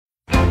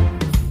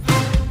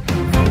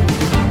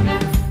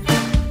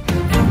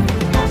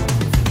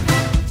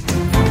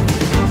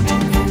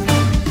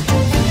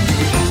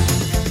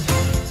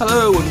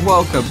and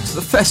welcome to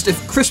the festive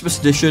Christmas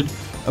edition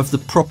of the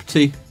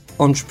Property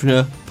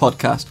Entrepreneur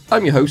Podcast.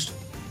 I'm your host,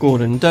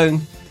 Gordon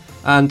Doan,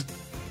 and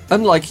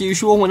unlike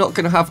usual, we're not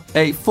going to have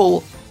a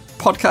full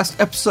podcast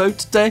episode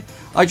today.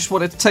 I just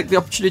wanted to take the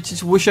opportunity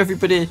to wish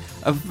everybody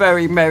a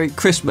very Merry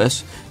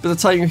Christmas. By the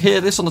time you hear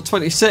this on the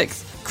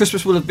 26th,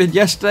 Christmas will have been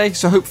yesterday,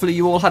 so hopefully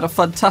you all had a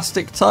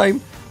fantastic time.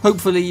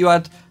 Hopefully you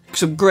had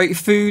some great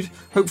food.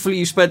 Hopefully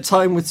you spent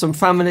time with some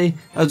family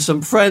and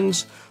some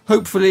friends.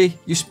 Hopefully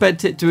you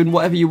spent it doing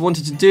whatever you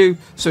wanted to do.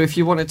 So if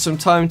you wanted some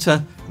time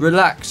to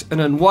relax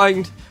and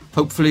unwind,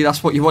 hopefully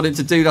that's what you wanted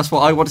to do. That's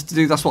what I wanted to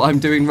do. That's what I'm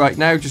doing right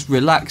now, just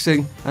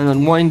relaxing and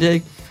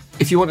unwinding.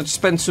 If you wanted to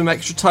spend some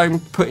extra time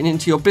putting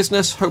into your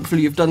business,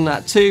 hopefully you've done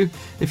that too.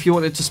 If you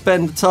wanted to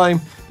spend the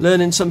time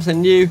learning something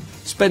new,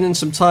 spending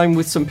some time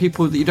with some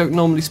people that you don't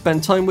normally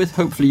spend time with,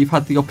 hopefully you've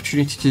had the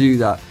opportunity to do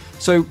that.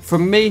 So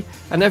from me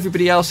and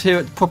everybody else here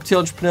at the Property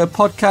Entrepreneur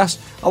Podcast,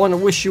 I want to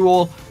wish you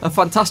all a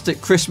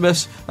fantastic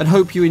Christmas and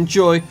hope you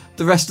enjoy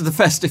the rest of the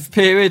festive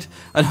period,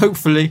 and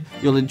hopefully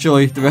you'll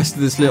enjoy the rest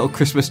of this little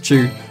Christmas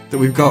tune that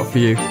we've got for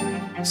you.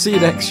 See you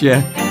next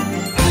year.